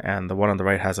going on, and the one on the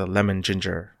right has a lemon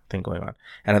ginger thing going on.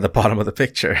 And at the bottom of the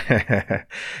picture,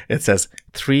 it says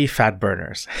 3 fat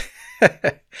burners.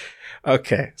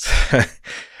 Okay, so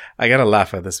I gotta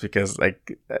laugh at this because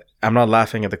I'm not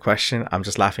laughing at the question. I'm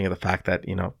just laughing at the fact that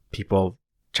people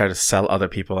try to sell other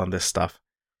people on this stuff.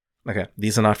 Okay,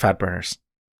 these are not fat burners.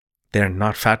 They're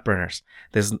not fat burners.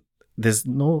 There's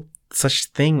no such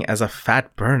thing as a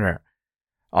fat burner.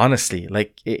 Honestly,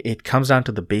 it comes down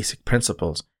to the basic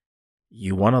principles.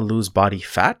 You want to lose body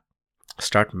fat?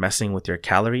 Start messing with your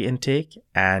calorie intake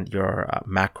and your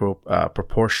macro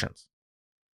proportions.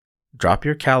 Drop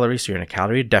your calories so you're in a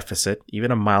calorie deficit,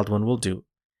 even a mild one will do,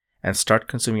 and start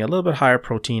consuming a little bit higher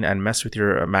protein and mess with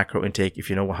your macro intake if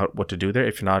you know what to do there.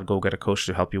 If not, go get a coach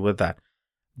to help you with that.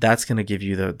 That's going to give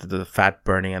you the fat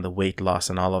burning and the weight loss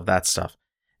and all of that stuff.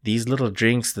 These little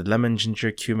drinks, the lemon,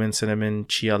 ginger, cumin, cinnamon,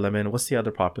 chia lemon. What's the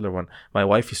other popular one? My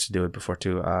wife used to do it before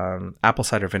too. Apple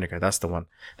cider vinegar. That's the one.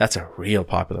 That's a real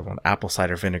popular one. Apple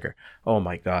cider vinegar. Oh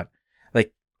my God.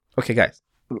 Okay, guys.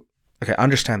 Okay,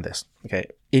 understand this. Okay,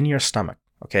 in your stomach,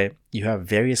 okay, you have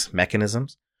various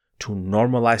mechanisms to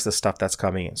normalize the stuff that's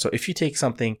coming in. So if you take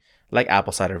something like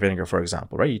apple cider vinegar, for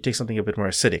example, right? You take something a bit more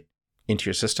acidic into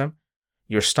your system,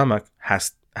 your stomach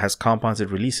has compounds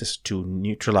it releases to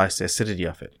neutralize the acidity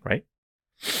of it, right?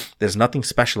 There's nothing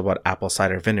special about apple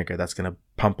cider vinegar that's going to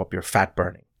pump up your fat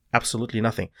burning. Absolutely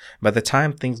nothing. By the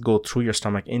time things go through your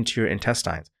stomach into your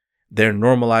intestines, they're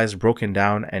normalized, broken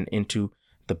down, and into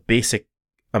the basic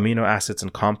amino acids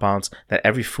and compounds that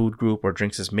every food group or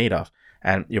drinks is made of.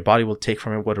 And your body will take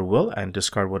from it what it will and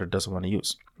discard what it doesn't want to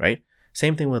use, right?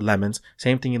 Same thing with lemons.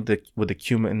 Same thing with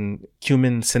the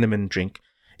cumin cinnamon drink.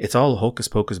 It's all hocus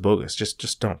pocus bogus.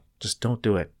 Just don't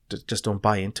do it. Just don't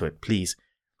buy into it, please.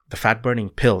 The fat burning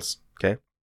pills, okay?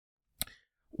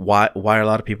 Why are a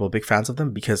lot of people big fans of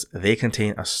them? Because they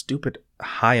contain a stupid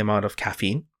high amount of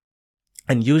caffeine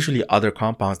and usually other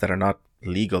compounds that are not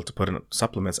legal to put in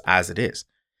supplements as it is,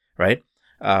 right?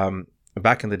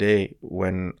 Back in the day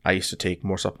when I used to take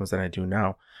more supplements than I do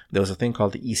now, there was a thing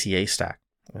called the ECA stack,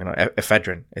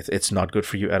 ephedrine. It's not good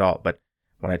for you at all. But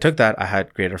when I took that, I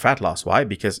had greater fat loss. Why?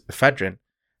 Because ephedrine,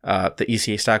 the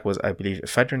ECA stack was, I believe,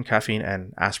 ephedrine, caffeine,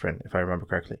 and aspirin, if I remember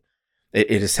correctly.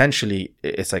 It essentially,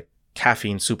 it's like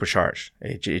caffeine supercharged.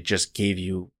 It just gave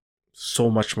you so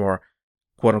much more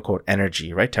quote unquote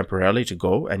energy, right? Temporarily to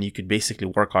go, and you could basically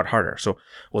work out harder. So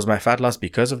was my fat loss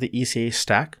because of the ECA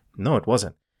stack? No, it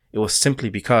wasn't. It was simply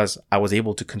because I was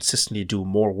able to consistently do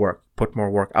more work, put more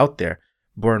work out there,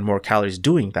 burn more calories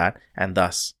doing that, and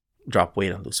thus drop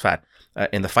weight and lose fat.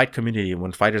 In the fight community,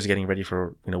 when fighters are getting ready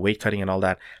for weight cutting and all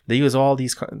that, they use all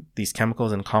these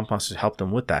chemicals and compounds to help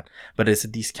them with that. But is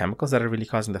it these chemicals that are really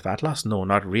causing the fat loss? No,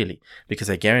 not really. Because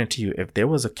I guarantee you, if there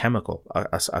was a chemical,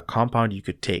 a compound you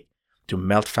could take to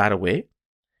melt fat away,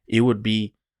 it would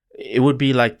be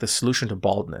like the solution to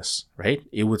baldness, right?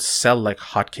 It would sell like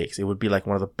hotcakes. It would be like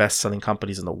one of the best selling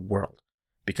companies in the world,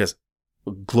 because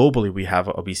globally we have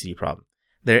an obesity problem.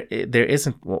 There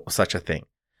isn't such a thing,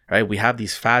 right? We have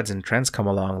these fads and trends come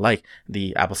along, like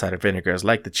the apple cider vinegars,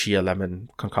 like the chia lemon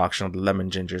concoction, the lemon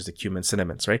gingers, the cumin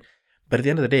cinnamons, right? But at the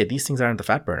end of the day, these things aren't the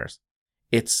fat burners.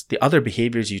 It's the other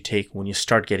behaviors you take when you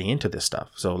start getting into this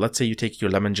stuff. So let's say you take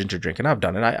your lemon ginger drink, and I've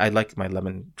done it. I like my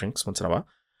lemon drinks once in a while.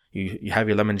 You have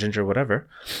your lemon ginger, whatever,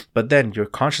 but then you're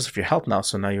conscious of your health now.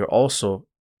 So now you're also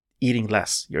eating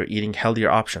less. You're eating healthier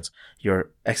options.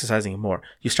 You're exercising more.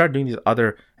 You start doing these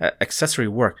other accessory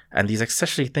work, and these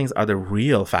accessory things are the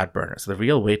real fat burners, the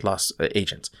real weight loss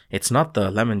agents. It's not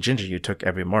the lemon ginger you took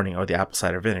every morning or the apple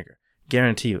cider vinegar.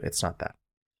 Guarantee you, it's not that.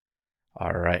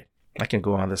 All right, I can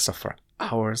go on this stuff for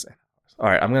hours and hours. All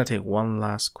right, I'm gonna take one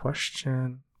last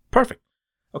question. Perfect.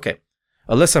 Okay,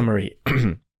 Alyssa Marie.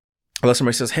 Alyssa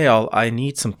Marie says, "Hey all, I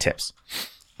need some tips.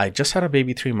 I just had a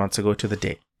baby 3 months ago to the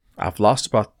date. I've lost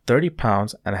about 30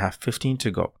 pounds and I have 15 to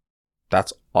go.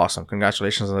 That's awesome.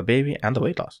 Congratulations on the baby and the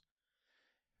weight loss.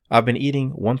 I've been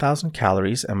eating 1,000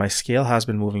 calories and my scale has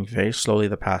been moving very slowly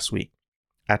the past week.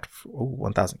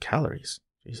 1,000 calories.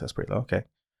 Jeez, that's pretty low. Okay.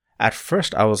 At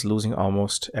first, I was losing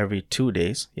almost every 2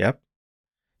 days. Yep.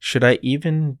 Should I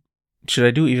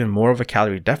do even more of a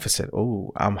calorie deficit?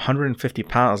 Oh, I'm 150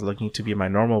 pounds looking to be my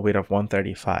normal weight of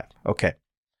 135. Okay.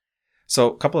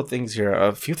 So a few things here,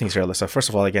 Alyssa. First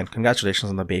of all, again, congratulations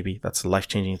on the baby. That's a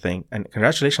life-changing thing. And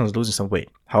congratulations on losing some weight.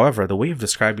 However, the way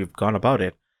you've gone about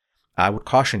it, I would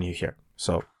caution you here.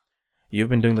 So you've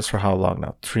been doing this for how long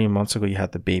now? 3 months ago, you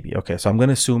had the baby. Okay. So I'm going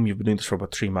to assume you've been doing this for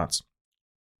about 3 months.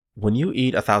 When you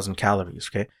eat 1,000 calories,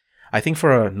 okay, I think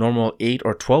for a normal 8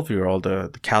 or 12-year-old,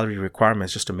 the calorie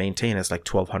requirements just to maintain is like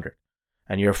 1,200.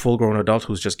 And you're a full-grown adult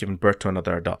who's just given birth to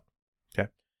another adult. Okay.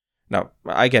 Now,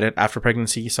 I get it. After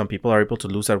pregnancy, some people are able to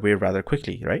lose that weight rather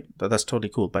quickly, right? That's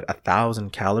totally cool. But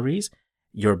 1,000 calories,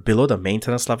 you're below the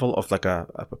maintenance level of like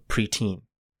a preteen.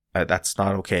 That's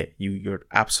not okay. You're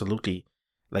absolutely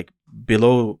like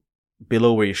below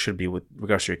where you should be with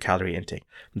regards to your calorie intake.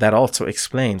 That also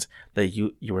explains that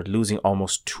you were losing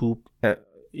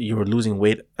you were losing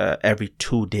weight every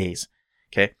 2 days.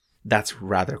 Okay. That's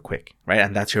rather quick, right?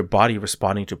 And that's your body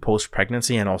responding to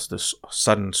post-pregnancy and also this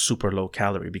sudden super low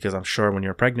calorie, because I'm sure when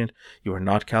you're pregnant, you are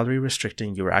not calorie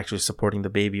restricting. You were actually supporting the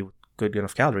baby with good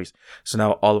enough calories. So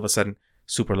now all of a sudden,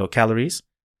 super low calories,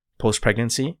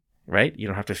 post-pregnancy, right? You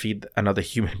don't have to feed another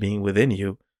human being within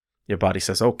you. Your body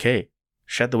says, okay,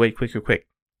 shed the weight quick.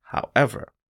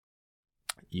 However,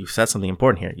 you said something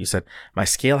important here. You said, my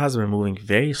scale has been moving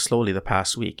very slowly the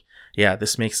past week. Yeah,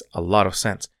 this makes a lot of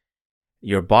sense.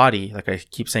 Your body, like I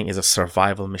keep saying, is a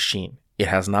survival machine. It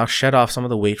has now shed off some of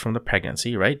the weight from the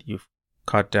pregnancy, right? You've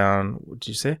cut down, what did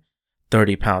you say?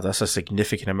 30 pounds. That's a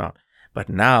significant amount. But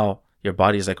now your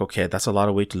body is like, okay, that's a lot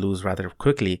of weight to lose rather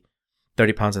quickly.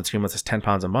 30 pounds in 3 months is 10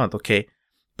 pounds a month. Okay.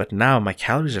 But now my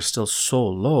calories are still so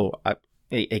low.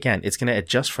 Again, it's going to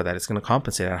adjust for that. It's going to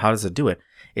compensate. And how does it do it?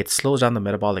 It slows down the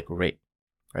metabolic rate,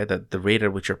 right? The rate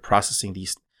at which you're processing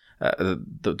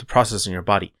the process in your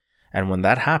body. And when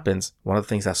that happens, one of the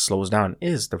things that slows down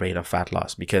is the rate of fat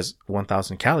loss, because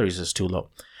 1,000 calories is too low.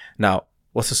 Now,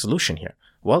 what's the solution here?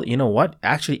 Well, you know what?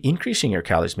 Actually increasing your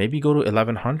calories. Maybe go to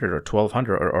 1,100 or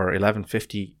 1,200 or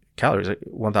 1,150 calories,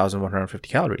 1,150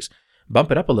 calories. Bump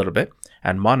it up a little bit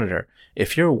and monitor.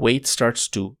 If your weight starts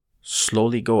to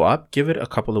slowly go up, give it a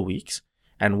couple of weeks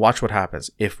and watch what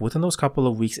happens. If within those couple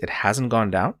of weeks it hasn't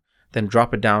gone down, then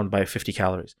drop it down by 50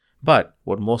 calories. But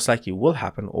what most likely will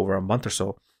happen over a month or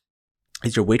so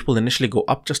is your weight will initially go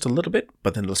up just a little bit,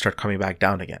 but then it'll start coming back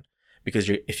down again. Because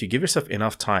if you give yourself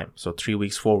enough time, so 3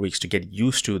 weeks, 4 weeks, to get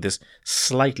used to this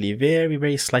slightly, very,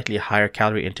 very slightly higher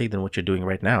calorie intake than what you're doing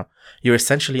right now, you're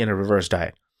essentially in a reverse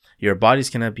diet. Your body's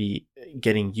going to be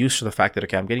getting used to the fact that,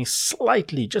 okay, I'm getting just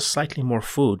slightly more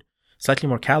food, slightly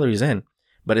more calories in,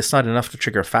 but it's not enough to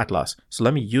trigger fat loss. So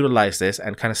let me utilize this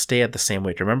and kind of stay at the same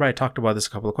weight. Remember, I talked about this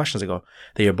a couple of questions ago,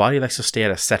 that your body likes to stay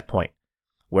at a set point.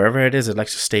 Wherever it is, it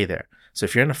likes to stay there. So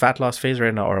if you're in a fat loss phase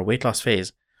right now or a weight loss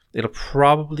phase, it'll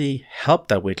probably help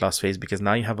that weight loss phase, because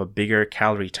now you have a bigger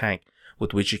calorie tank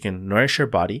with which you can nourish your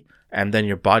body, and then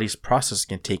your body's process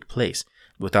can take place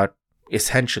without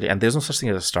essentially, and there's no such thing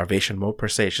as a starvation mode per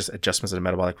se, it's just adjustments in the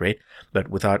metabolic rate, but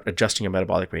without adjusting your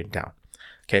metabolic rate down.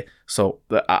 Okay, so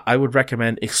I would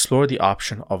recommend explore the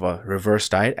option of a reverse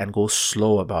diet and go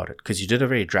slow about it, because you did a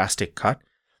very drastic cut.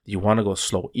 You want to go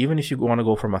slow. Even if you want to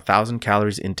go from 1,000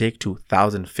 calories intake to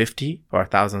 1,050 or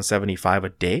 1,075 a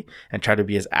day and try to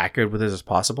be as accurate with it as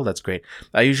possible, that's great.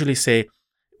 I usually say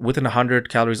within 100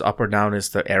 calories up or down is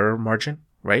the error margin,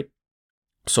 right?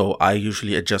 So I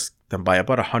usually adjust them by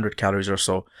about 100 calories or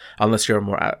so, unless you're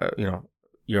more,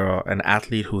 you're an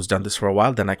athlete who's done this for a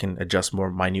while, then I can adjust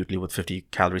more minutely with 50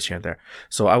 calories here and there.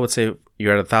 So I would say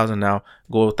you're at 1,000 now,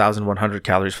 go 1,100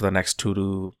 calories for the next 2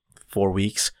 to 4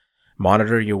 weeks,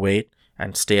 monitor your weight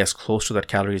and stay as close to that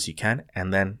calorie as you can,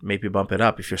 and then maybe bump it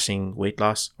up. If you're seeing weight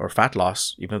loss or fat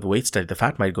loss, even if the weight's steady, the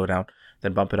fat might go down,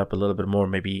 then bump it up a little bit more,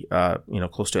 maybe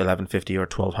close to 1,150 or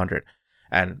 1,200.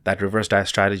 And that reverse diet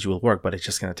strategy will work, but it's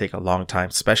just going to take a long time,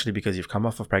 especially because you've come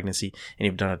off of pregnancy and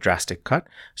you've done a drastic cut.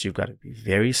 So you've got to be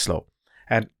very slow.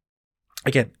 And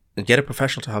again, get a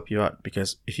professional to help you out,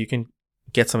 because if you can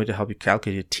get somebody to help you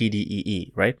calculate your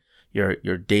TDEE, right?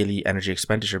 Your daily energy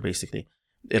expenditure, basically,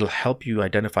 it'll help you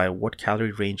identify what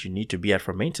calorie range you need to be at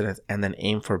for maintenance, and then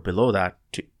aim for below that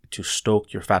to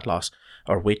stoke your fat loss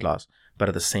or weight loss. But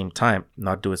at the same time,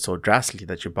 not do it so drastically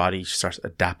that your body starts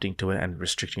adapting to it and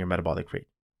restricting your metabolic rate.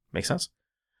 Make sense?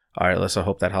 All right, let's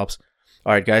hope that helps.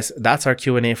 All right, guys, that's our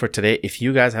Q&A for today. If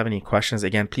you guys have any questions,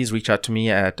 again, please reach out to me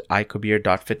at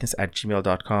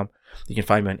ikabir.fitness@gmail.com. You can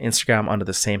find me on Instagram under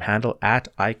the same handle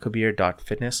at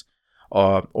ikabir.fitness,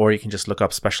 or you can just look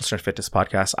up Special Strength Fitness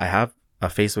Podcast. I have a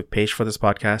Facebook page for this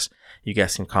podcast. You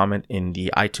guys can comment in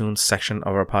the iTunes section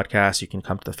of our podcast. You can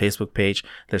come to the Facebook page.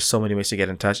 There's so many ways to get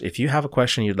in touch. If you have a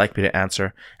question you'd like me to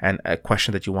answer and a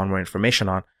question that you want more information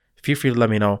on, feel free to let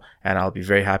me know, and I'll be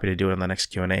very happy to do it in the next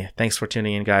Q&A. Thanks for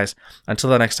tuning in, guys. Until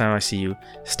the next time I see you,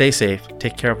 stay safe,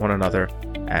 take care of one another,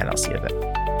 and I'll see you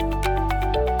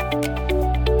then.